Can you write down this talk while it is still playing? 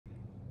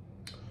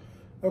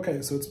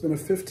Okay, so it's been a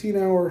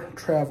 15-hour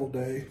travel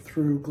day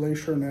through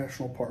Glacier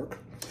National Park.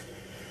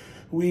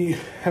 We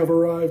have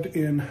arrived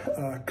in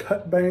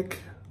Cut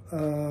Bank,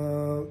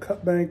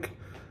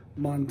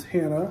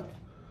 Montana,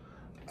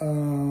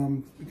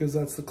 because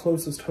that's the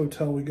closest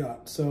hotel we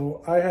got.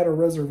 So I had a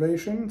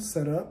reservation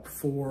set up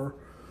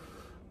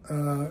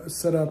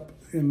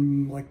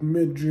in like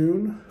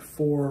mid-June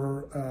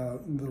for,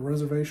 the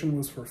reservation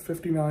was for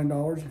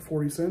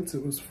 $59.40.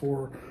 It was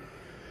for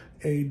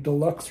a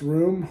deluxe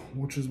room,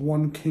 which is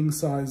one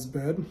king-size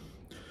bed.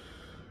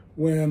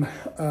 When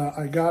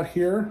I got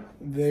here,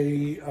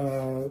 they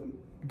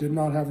did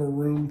not have a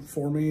room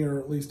for me, or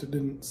at least it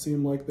didn't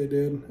seem like they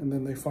did, and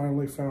then they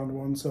finally found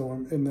one, so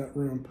I'm in that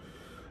room.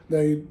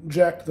 They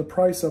jacked the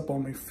price up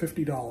on me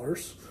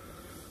 $50.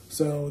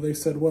 So they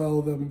said,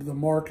 well, the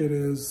market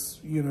is,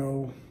 you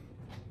know,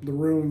 the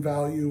room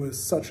value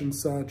is such and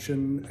such,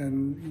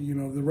 and you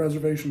know, the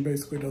reservation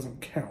basically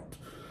doesn't count.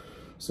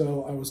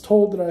 So I was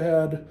told that I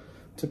had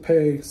to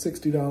pay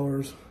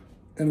 $60,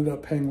 ended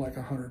up paying like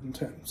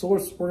 $110. So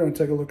we're gonna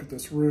take a look at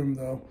this room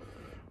though,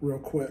 real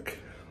quick.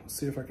 Let's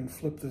see if I can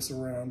flip this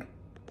around.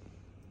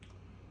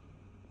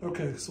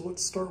 Okay, so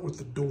let's start with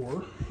the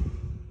door.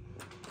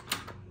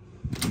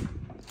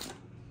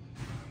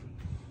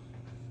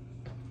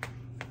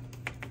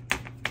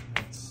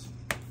 It's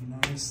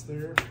nice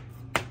there.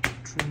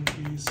 Trim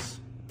piece,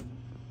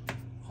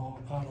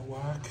 all out of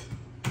whack.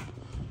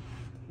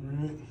 All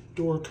right,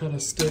 door kind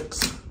of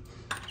sticks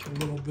a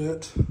little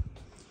bit.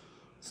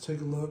 Let's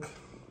take a look.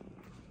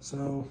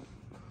 So,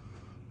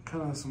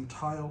 kind of some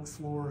tiled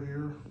floor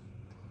here.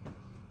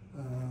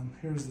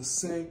 Here's the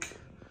sink.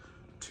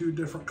 Two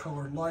different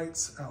colored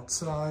lights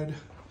outside.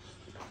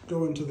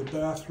 Go into the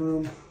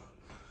bathroom.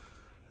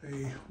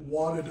 A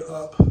wadded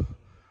up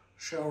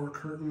shower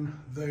curtain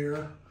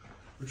there,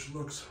 which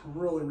looks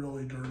really,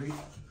 really dirty.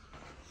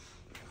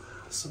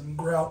 Some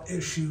grout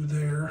issue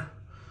there.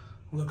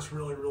 Looks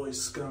really, really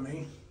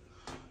scummy.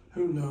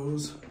 Who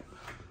knows?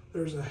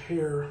 There's a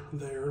hair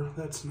there.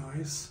 That's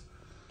nice.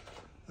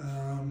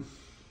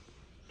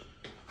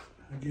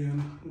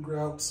 Again,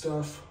 grout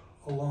stuff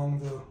along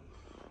the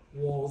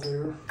wall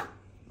there.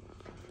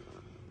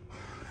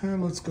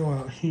 And let's go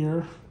out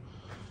here.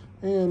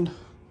 And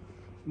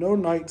no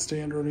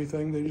nightstand or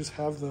anything. They just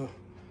have the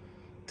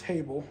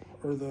table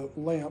or the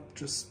lamp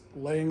just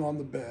laying on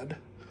the bed.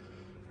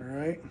 All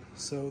right,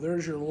 so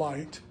there's your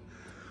light.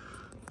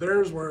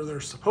 There's where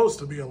there's supposed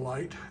to be a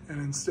light, and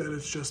instead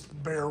it's just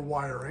bare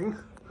wiring.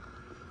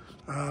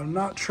 I'm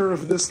not sure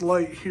if this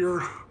light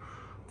here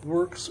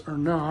works or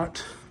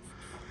not.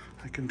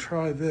 I can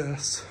try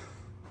this.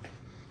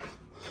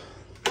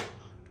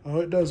 Oh,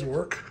 it does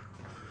work.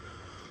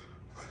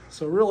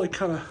 So really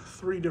kind of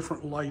three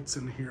different lights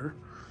in here.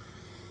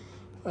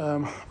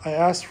 I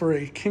asked for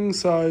a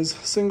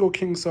single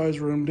king size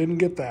room, didn't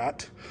get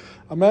that.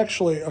 I'm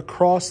actually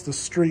across the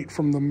street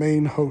from the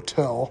main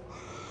hotel.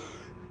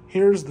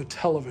 Here's the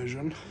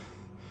television,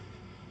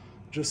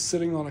 just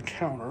sitting on a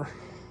counter.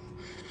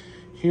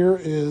 Here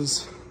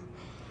is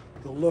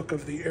the look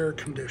of the air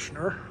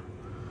conditioner.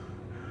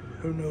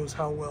 Who knows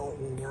how well it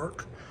will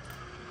work.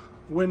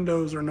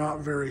 Windows are not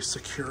very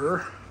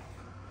secure.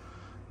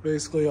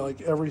 Basically, like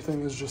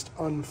everything is just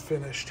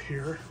unfinished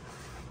here.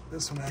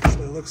 This one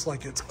actually looks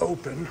like it's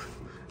open.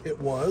 It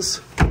was.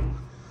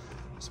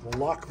 So we'll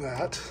lock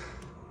that.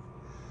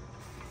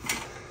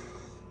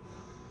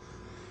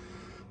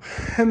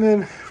 And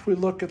then if we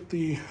look at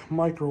the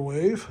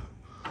microwave,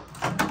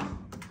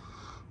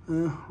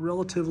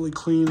 relatively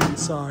clean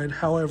inside.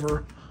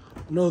 However,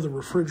 no, the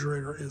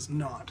refrigerator is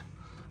not.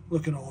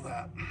 Look at all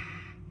that.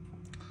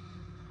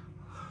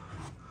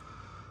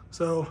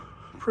 So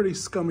pretty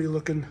scummy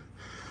looking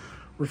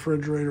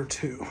refrigerator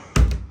too.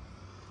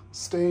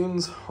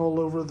 Stains all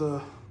over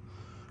the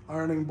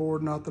ironing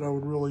board. Not that I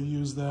would really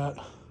use that.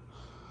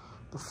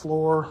 The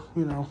floor,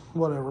 you know,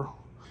 whatever.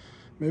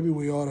 Maybe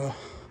we ought to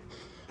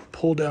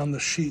pull down the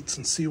sheets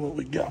and see what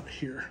we got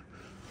here.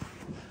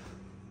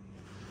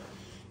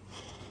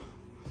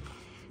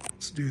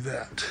 Let's do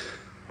that.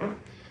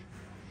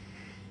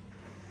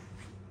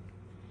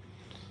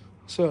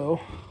 So,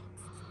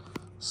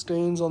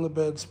 stains on the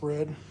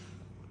bedspread.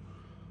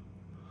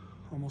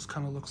 Almost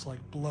kind of looks like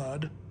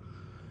blood.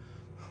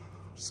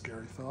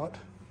 Scary thought.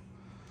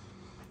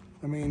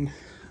 I mean,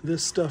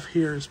 this stuff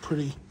here is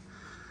pretty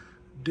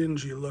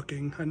dingy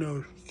looking. I know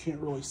you can't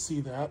really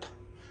see that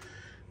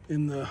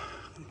in the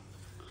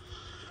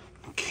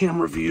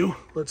camera view.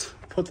 Let's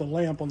put the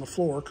lamp on the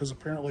floor because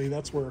apparently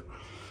that's where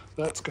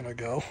that's gonna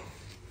go.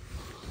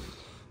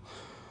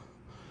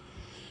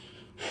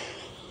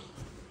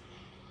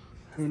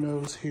 Who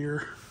knows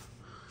here?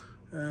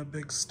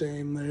 Big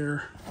stain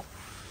there.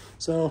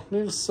 So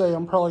needless to say,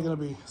 I'm probably gonna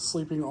be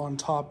sleeping on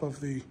top of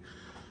the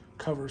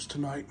covers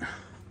tonight.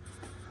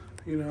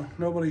 You know,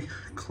 nobody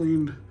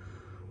cleaned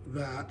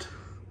that.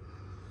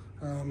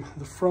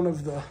 The front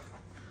of the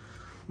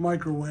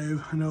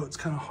microwave, I know it's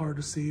kind of hard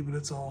to see, but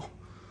it's all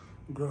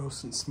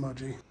gross and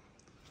smudgy.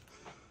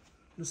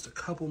 Just a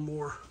couple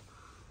more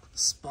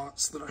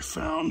spots that I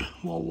found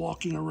while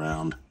walking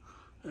around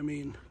I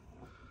mean,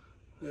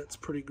 that's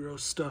pretty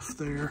gross stuff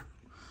there.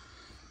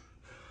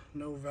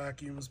 No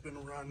vacuum's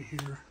been run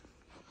here.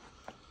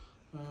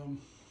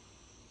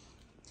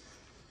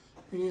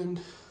 And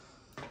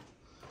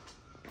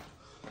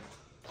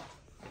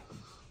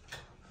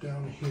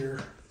down here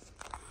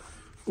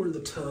where the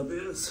tub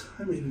is,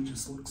 I mean, it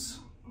just looks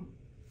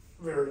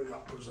very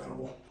not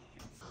presentable.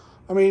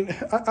 I mean,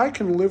 I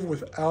can live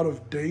with out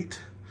of date,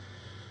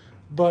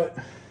 but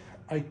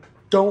I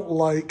don't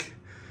like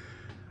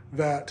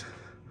that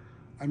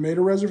I made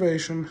a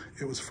reservation.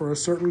 It was for a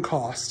certain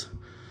cost.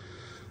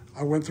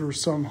 I went through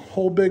some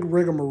whole big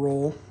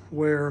rigmarole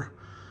where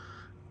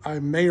I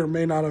may or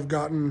may not have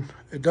gotten,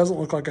 it doesn't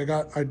look like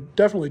I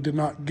definitely did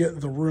not get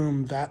the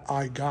room that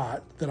I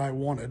got, that I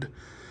wanted.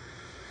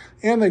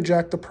 And they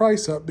jacked the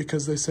price up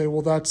because they say,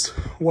 well, that's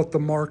what the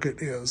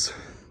market is.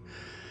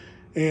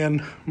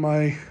 And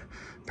my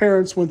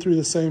parents went through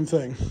the same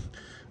thing.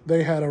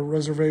 They had a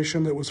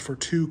reservation that was for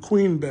 2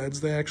 queen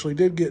beds. They actually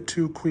did get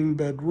 2 queen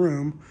bed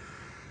room,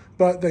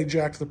 but they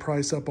jacked the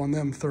price up on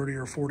them $30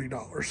 or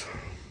 $40.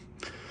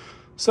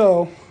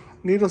 So,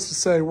 needless to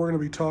say, we're going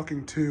to be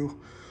talking to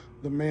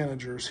the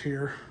managers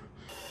here.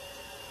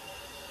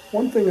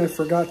 One thing I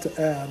forgot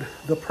to add,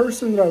 the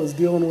person that I was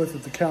dealing with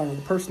at the counter,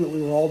 the person that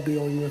we were all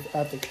dealing with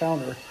at the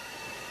counter,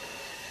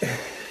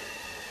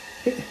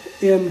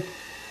 in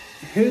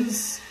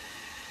his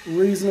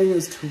reasoning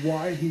as to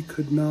why he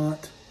could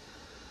not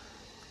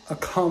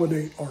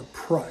accommodate our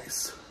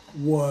price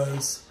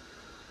was,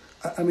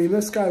 I mean,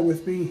 this guy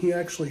with me,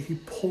 he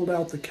pulled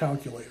out the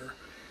calculator.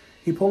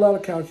 He pulled out a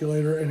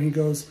calculator and he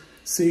goes,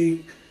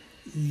 see,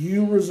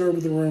 you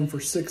reserved the room for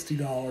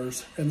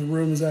 $60 and the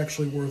room is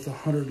actually worth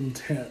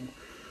 $110.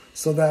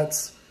 So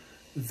that's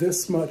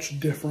this much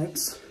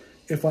difference.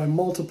 If I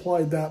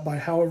multiplied that by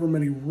however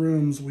many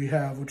rooms we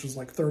have, which is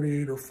like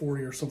 38 or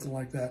 40 or something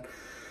like that,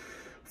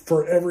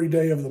 for every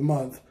day of the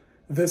month,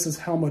 this is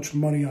how much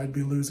money I'd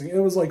be losing. It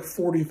was like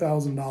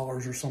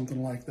 $40,000 or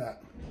something like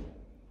that.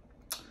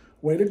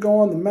 Way to go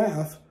on the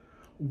math.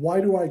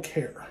 Why do I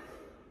care?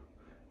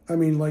 I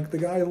mean, like the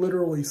guy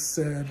literally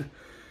said,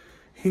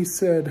 he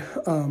said,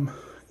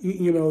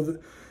 you know,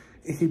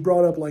 he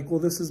brought up like, well,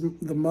 this is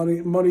the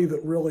money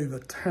that really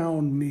the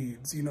town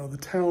needs. You know, the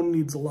town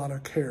needs a lot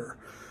of care.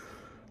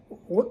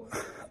 What?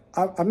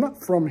 I'm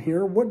not from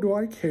here. What do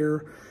I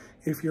care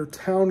if your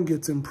town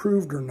gets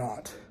improved or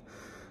not?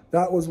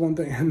 That was one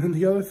thing. And then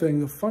the other thing,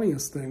 the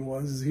funniest thing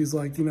was, is he's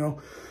like, you know,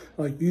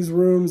 like these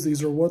rooms,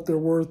 these are what they're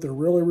worth. They're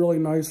really, really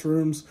nice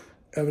rooms.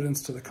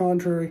 Evidence to the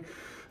contrary.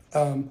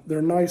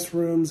 They're nice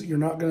rooms. You're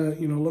not going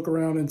to, you know, look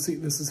around and see,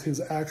 this is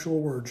his actual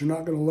words. You're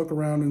not going to look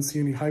around and see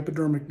any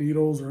hypodermic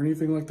needles or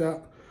anything like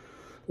that.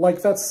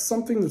 Like that's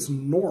something that's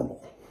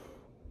normal.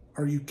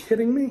 Are you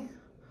kidding me?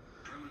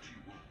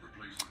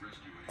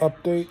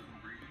 Update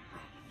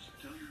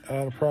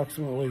at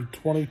approximately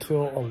 20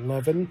 till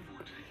 11.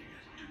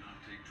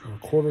 Or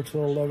quarter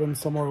till 11,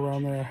 somewhere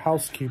around there.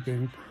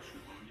 Housekeeping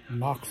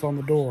knocks on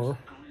the door.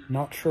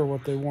 Not sure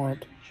what they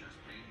want.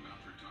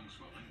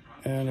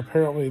 And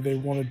apparently they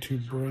wanted to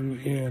bring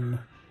in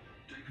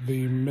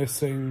the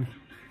missing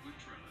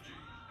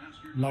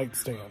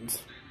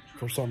nightstands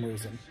for some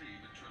reason.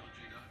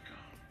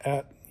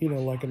 At, you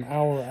know, like an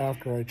hour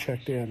after I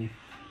checked in.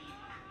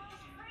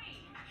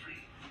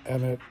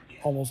 And at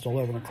almost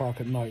 11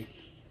 o'clock at night,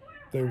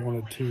 they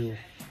wanted to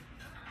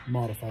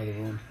modify the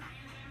room.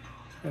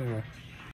 Anyway.